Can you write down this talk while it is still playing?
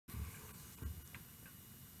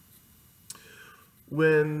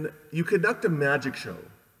when you conduct a magic show,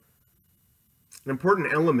 an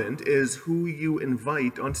important element is who you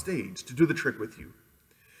invite on stage to do the trick with you.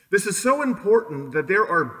 This is so important that there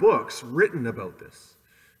are books written about this,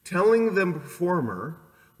 telling the performer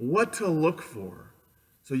what to look for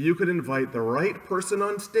so you could invite the right person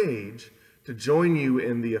on stage to join you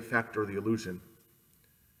in the effect or the illusion.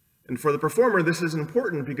 And for the performer, this is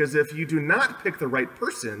important because if you do not pick the right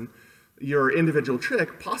person, your individual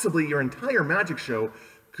trick, possibly your entire magic show,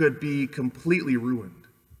 could be completely ruined.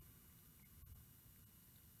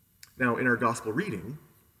 Now, in our gospel reading,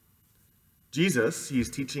 Jesus, he's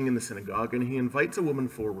teaching in the synagogue, and he invites a woman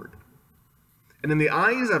forward. And in the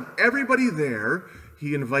eyes of everybody there,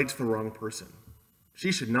 he invites the wrong person.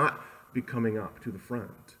 She should not be coming up to the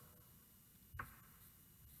front.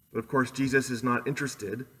 But of course, Jesus is not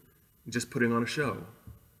interested in just putting on a show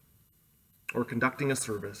or conducting a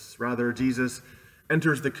service. Rather, Jesus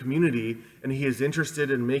enters the community, and he is interested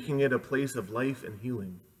in making it a place of life and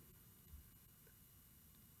healing.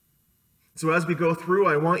 So as we go through,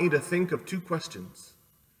 I want you to think of two questions.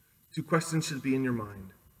 Two questions should be in your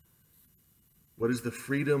mind. What is the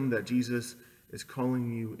freedom that Jesus is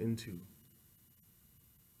calling you into?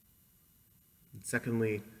 And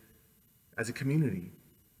secondly, as a community,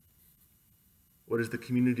 what is the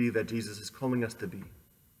community that Jesus is calling us to be?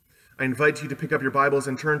 I invite you to pick up your Bibles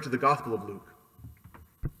and turn to the Gospel of Luke.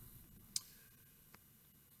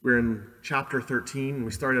 We're in chapter 13, and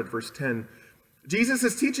we start at verse 10. Jesus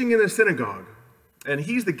is teaching in a synagogue, and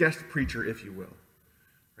he's the guest preacher, if you will.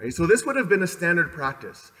 Right? So this would have been a standard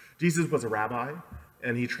practice. Jesus was a rabbi,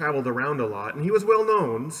 and he traveled around a lot, and he was well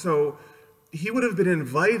known, so he would have been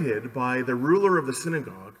invited by the ruler of the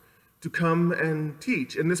synagogue to come and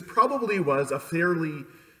teach. And this probably was a fairly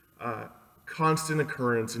constant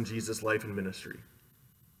occurrence in Jesus' life and ministry.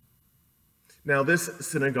 Now, this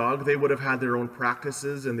synagogue, they would have had their own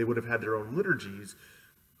practices, and they would have had their own liturgies,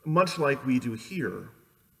 much like we do here.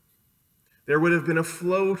 There would have been a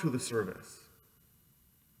flow to the service.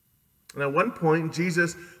 And at one point,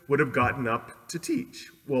 Jesus would have gotten up to teach.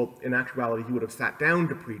 Well, in actuality, he would have sat down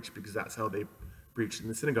to preach because that's how they preached in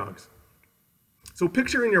the synagogues. So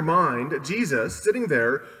picture in your mind Jesus sitting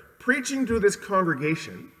there preaching to this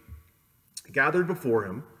congregation gathered before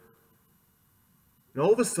him, and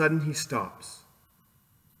all of a sudden he stops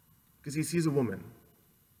because he sees a woman.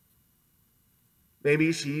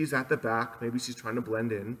 Maybe she's at the back, maybe she's trying to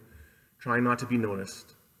blend in, trying not to be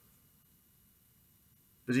noticed.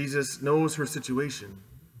 But Jesus knows her situation.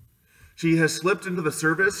 She has slipped into the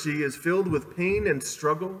service. She is filled with pain and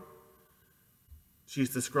struggle.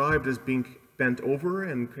 She's described as being bent over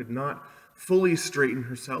and could not fully straighten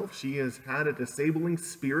herself. She has had a disabling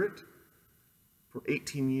spirit for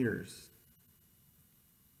 18 years.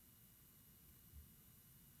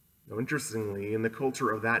 Now, interestingly, in the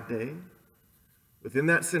culture of that day, within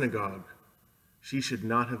that synagogue, she should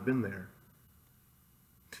not have been there.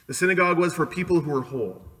 The synagogue was for people who were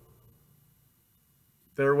whole.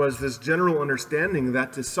 There was this general understanding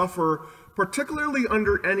that to suffer, particularly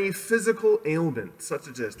under any physical ailment, such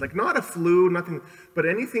as this, like not a flu, nothing, but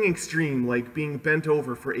anything extreme, like being bent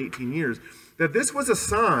over for 18 years, that this was a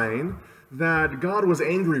sign that God was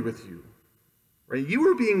angry with you, right? You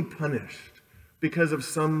were being punished because of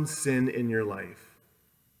some sin in your life.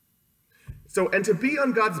 So, and to be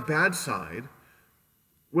on God's bad side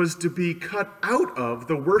was to be cut out of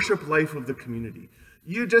the worship life of the community.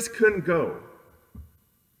 You just couldn't go,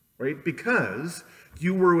 right? Because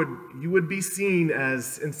you would be seen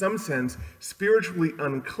as, in some sense, spiritually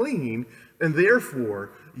unclean, and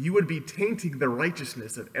therefore you would be tainting the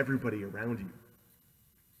righteousness of everybody around you.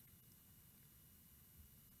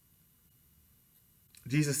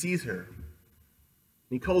 Jesus sees her, and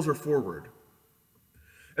he calls her forward.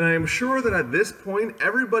 And I am sure that at this point,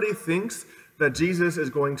 everybody thinks that Jesus is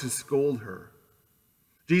going to scold her.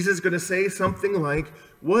 Jesus is going to say something like,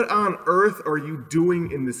 "What on earth are you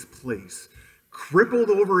doing in this place? Crippled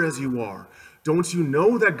over as you are, don't you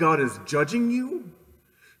know that God is judging you?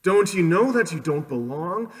 Don't you know that you don't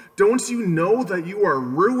belong? Don't you know that you are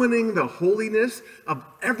ruining the holiness of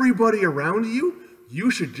everybody around you?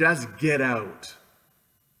 You should just get out."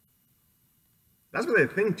 That's what I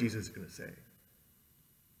think Jesus is going to say.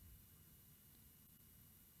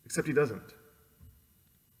 Except he doesn't.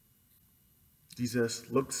 Jesus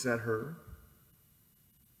looks at her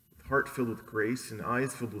with heart filled with grace and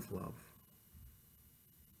eyes filled with love.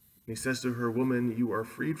 And he says to her, "Woman, you are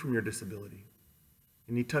freed from your disability."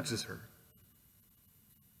 And he touches her.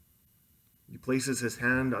 He places his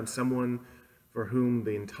hand on someone for whom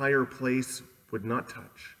the entire place would not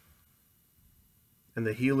touch. And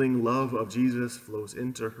the healing love of Jesus flows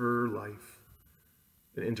into her life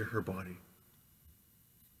and into her body.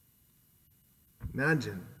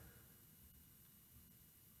 Imagine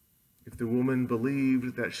if the woman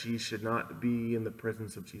believed that she should not be in the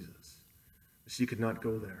presence of Jesus, that she could not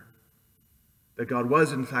go there, that God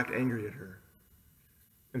was in fact angry at her,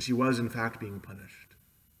 and she was in fact being punished.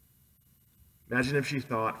 Imagine if she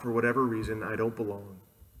thought, for whatever reason, I don't belong.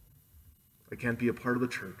 I can't be a part of the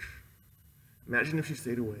church. Imagine if she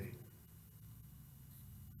stayed away.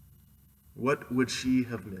 What would she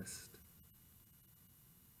have missed?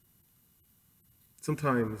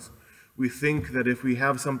 Sometimes we think that if we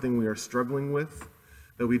have something we are struggling with,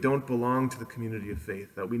 that we don't belong to the community of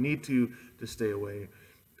faith, that we need to stay away.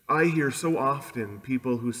 I hear so often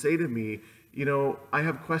people who say to me, you know, I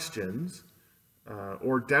have questions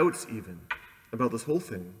or doubts even about this whole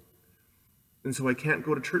thing, and so I can't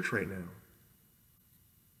go to church right now.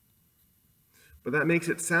 But that makes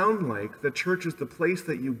it sound like the church is the place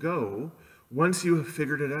that you go once you have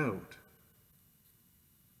figured it out.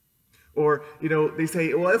 Or, you know, they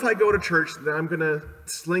say, well, if I go to church, then I'm going to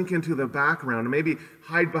slink into the background and maybe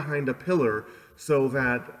hide behind a pillar so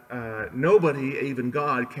that nobody, even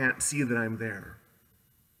God, can't see that I'm there.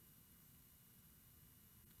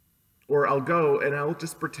 Or I'll go and I'll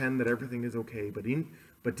just pretend that everything is okay,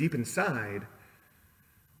 but deep inside,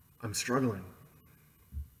 I'm struggling.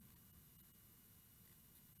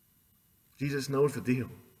 Jesus knows the deal.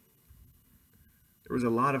 There was a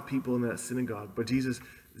lot of people in that synagogue, but Jesus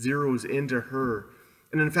zeroes into her.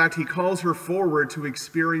 And in fact, he calls her forward to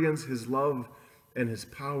experience his love and his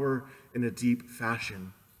power in a deep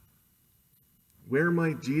fashion. Where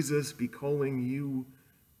might Jesus be calling you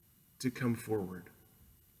to come forward?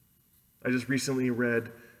 I just recently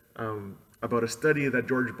read about a study that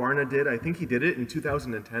George Barna did. I think he did it in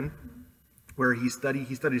 2010, where he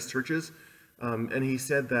studies churches. And he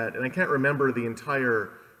said that, and I can't remember the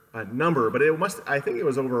entire number, but I think it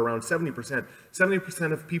was over around 70%.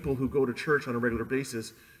 70% of people who go to church on a regular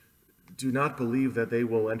basis do not believe that they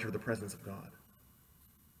will enter the presence of God.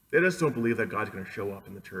 They just don't believe that God's going to show up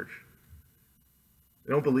in the church.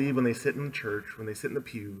 They don't believe when they sit in the church, when they sit in the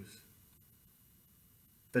pews,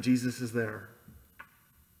 that Jesus is there.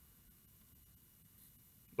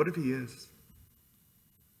 What if he is?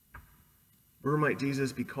 Where might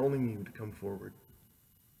Jesus be calling you to come forward?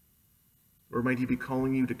 Or might he be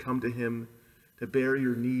calling you to come to him, to bear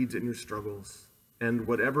your needs and your struggles, and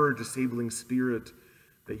whatever disabling spirit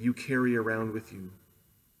that you carry around with you?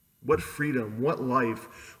 What freedom, what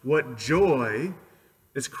life, what joy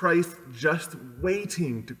is Christ just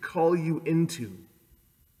waiting to call you into?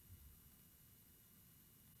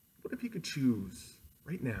 What if you could choose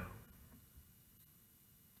right now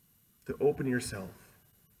to open yourself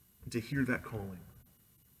and to hear that calling?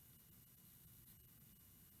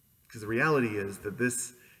 Because the reality is that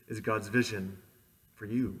this is God's vision for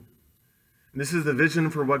you. And this is the vision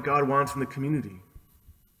for what God wants in the community.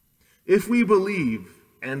 If we believe,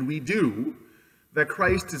 and we do, that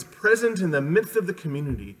Christ is present in the midst of the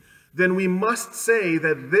community, then we must say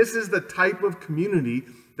that this is the type of community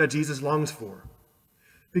that Jesus longs for.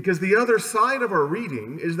 Because the other side of our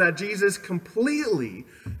reading is that Jesus completely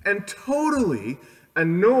and totally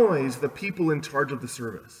annoys the people in charge of the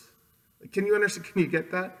service. Can you understand? Can you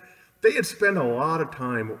get that? They had spent a lot of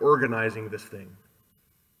time organizing this thing,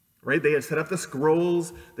 right? They had set up the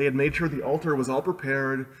scrolls. They had made sure the altar was all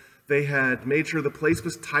prepared. They had made sure the place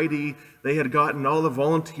was tidy. They had gotten all the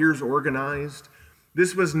volunteers organized.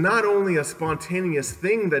 This was not only a spontaneous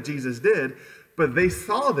thing that Jesus did, but they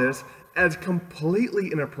saw this as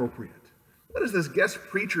completely inappropriate. What is this guest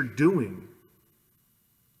preacher doing?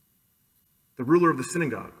 The ruler of the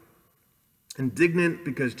synagogue, indignant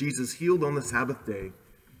because Jesus healed on the Sabbath day,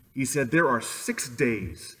 he said, there are 6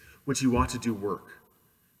 days which you ought to do work.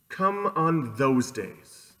 Come on those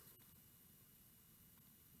days.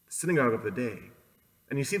 The synagogue of the day.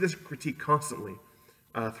 And you see this critique constantly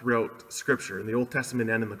throughout Scripture, in the Old Testament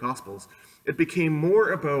and in the Gospels. It became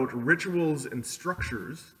more about rituals and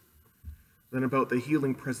structures than about the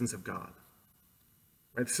healing presence of God.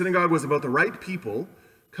 Right? The synagogue was about the right people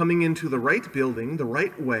coming into the right building, the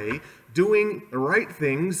right way, doing the right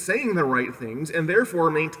things, saying the right things, and therefore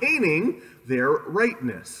maintaining their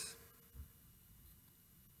rightness.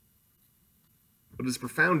 What is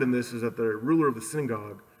profound in this is that the ruler of the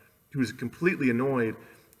synagogue, who is completely annoyed,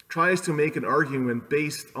 tries to make an argument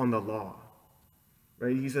based on the law.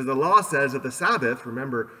 Right? He says the law says that the Sabbath,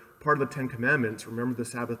 remember, part of the 10 Commandments, remember the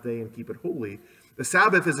Sabbath day and keep it holy. The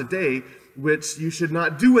Sabbath is a day which you should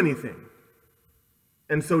not do anything.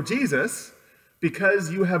 And so Jesus,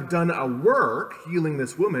 because you have done a work healing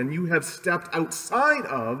this woman, you have stepped outside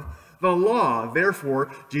of the law.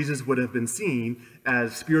 Therefore, Jesus would have been seen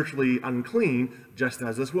as spiritually unclean, just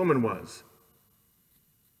as this woman was.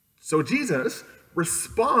 So Jesus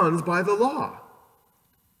responds by the law.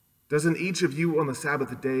 Doesn't each of you on the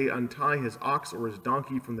Sabbath day untie his ox or his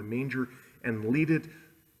donkey from the manger and lead it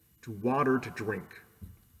to water to drink?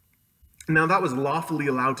 Now that was lawfully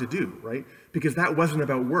allowed to do, right? Because that wasn't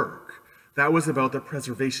about work. That was about the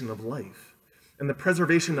preservation of life. And the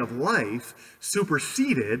preservation of life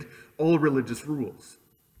superseded all religious rules.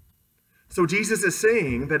 So Jesus is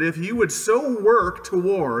saying that if you would so work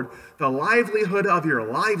toward the livelihood of your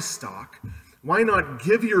livestock, why not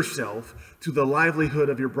give yourself to the livelihood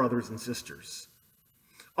of your brothers and sisters?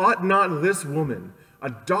 Ought not this woman, a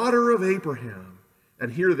daughter of Abraham,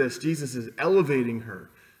 and hear this, Jesus is elevating her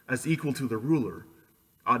as equal to the ruler,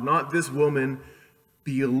 ought not this woman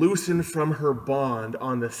be loosened from her bond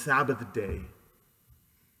on the Sabbath day?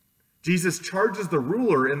 Jesus charges the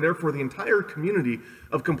ruler, and therefore the entire community,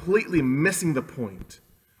 of completely missing the point,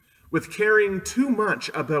 with caring too much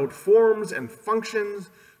about forms and functions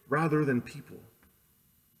rather than people.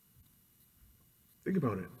 Think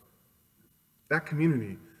about it. That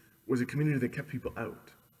community was a community that kept people out.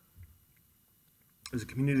 It was a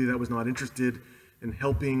community that was not interested in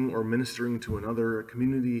helping or ministering to another, a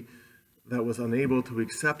community that was unable to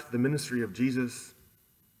accept the ministry of Jesus.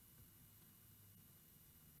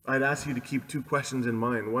 I'd ask you to keep two questions in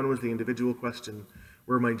mind. One was the individual question,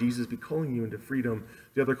 where might Jesus be calling you into freedom?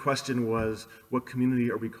 The other question was, what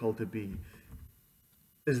community are we called to be?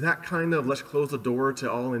 Is that kind of, let's close the door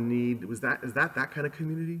to all in need, is that kind of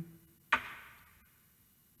community?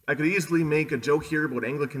 I could easily make a joke here about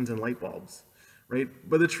Anglicans and light bulbs, right?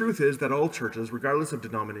 But the truth is that all churches, regardless of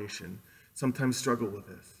denomination, sometimes struggle with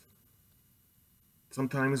this.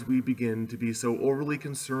 Sometimes we begin to be so overly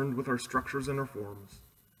concerned with our structures and our forms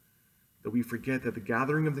that we forget that the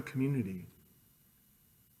gathering of the community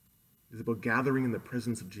is about gathering in the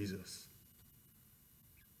presence of Jesus.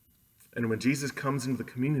 And when Jesus comes into the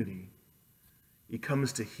community, he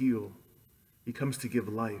comes to heal. He comes to give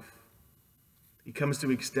life. He comes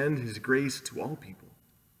to extend his grace to all people.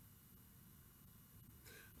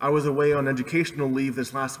 I was away on educational leave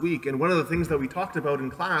this last week, and one of the things that we talked about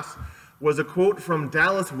in class was a quote from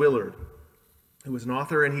Dallas Willard, who was an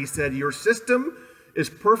author, and he said, "Your system is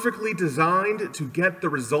perfectly designed to get the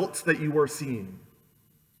results that you are seeing."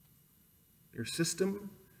 Your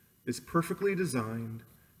system is perfectly designed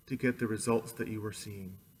to get the results that you are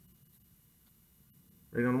seeing.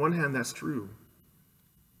 Right? On one hand, that's true.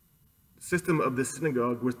 The system of the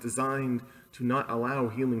synagogue was designed to not allow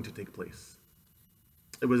healing to take place.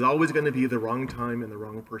 It was always going to be the wrong time and the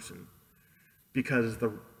wrong person, because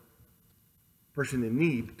the person in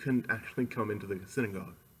need couldn't actually come into the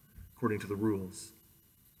synagogue according to the rules.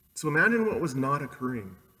 So imagine what was not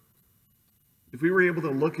occurring. If we were able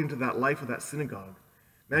to look into that life of that synagogue,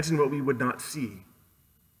 imagine what we would not see.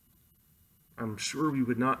 I'm sure we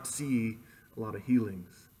would not see a lot of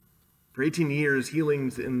healings. For 18 years,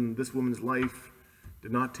 healings in this woman's life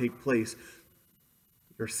did not take place.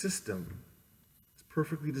 Your system is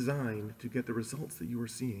perfectly designed to get the results that you are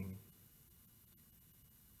seeing.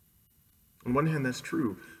 On one hand, that's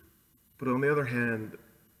true, but on the other hand,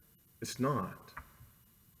 it's not.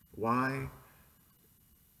 Why?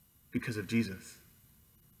 Because of Jesus.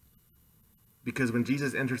 Because when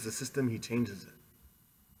Jesus enters the system, he changes it.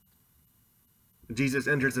 When Jesus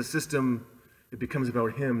enters the system, it becomes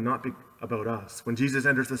about him, not about us. When Jesus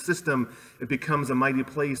enters the system, it becomes a mighty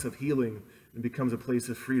place of healing. It becomes a place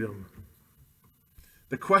of freedom.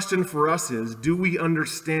 The question for us is, do we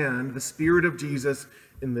understand the Spirit of Jesus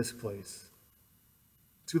in this place?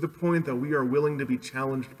 To the point that we are willing to be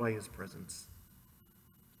challenged by his presence,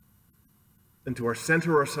 and to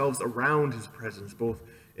center ourselves around his presence, both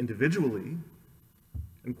individually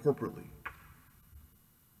and corporately.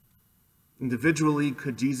 Individually,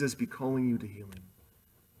 could Jesus be calling you to healing?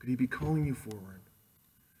 Could he be calling you forward?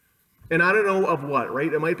 And I don't know of what,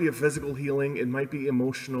 right? It might be a physical healing, it might be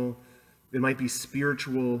emotional, it might be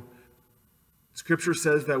spiritual. Scripture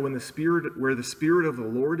says that where the Spirit of the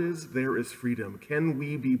Lord is, there is freedom. Can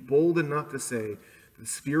we be bold enough to say, the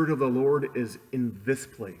Spirit of the Lord is in this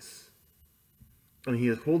place? And he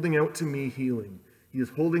is holding out to me healing. He is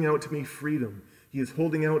holding out to me freedom. He is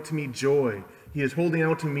holding out to me joy. He is holding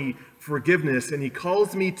out to me forgiveness, and he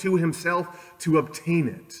calls me to himself to obtain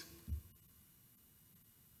it.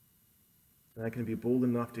 And I can be bold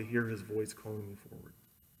enough to hear his voice calling me forward.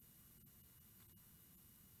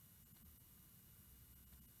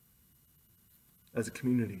 As a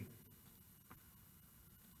community,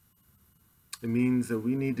 it means that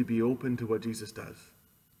we need to be open to what Jesus does.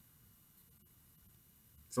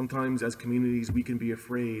 Sometimes as communities, we can be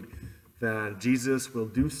afraid that Jesus will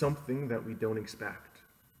do something that we don't expect.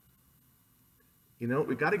 You know,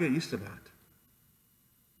 we've got to get used to that.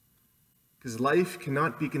 Because life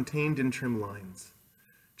cannot be contained in trim lines.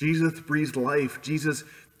 Jesus breathes life. Jesus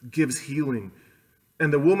gives healing.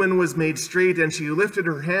 And the woman was made straight, and she lifted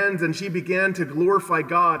her hands, and she began to glorify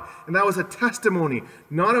God. And that was a testimony,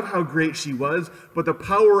 not of how great she was, but the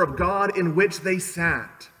power of God in which they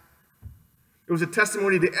sat. It was a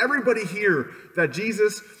testimony to everybody here that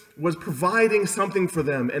Jesus was providing something for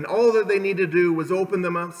them, and all that they needed to do was open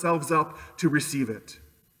themselves up to receive it.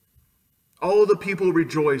 All the people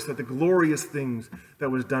rejoiced at the glorious things that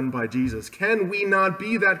was done by Jesus. Can we not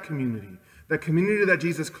be that community that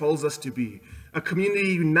Jesus calls us to be? A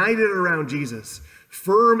community united around Jesus,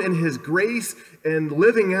 firm in his grace and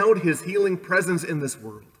living out his healing presence in this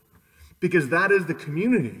world. Because that is the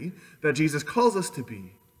community that Jesus calls us to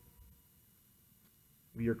be.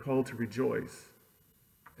 We are called to rejoice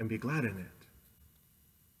and be glad in it.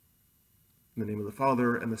 In the name of the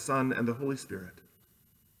Father, and the Son, and the Holy Spirit.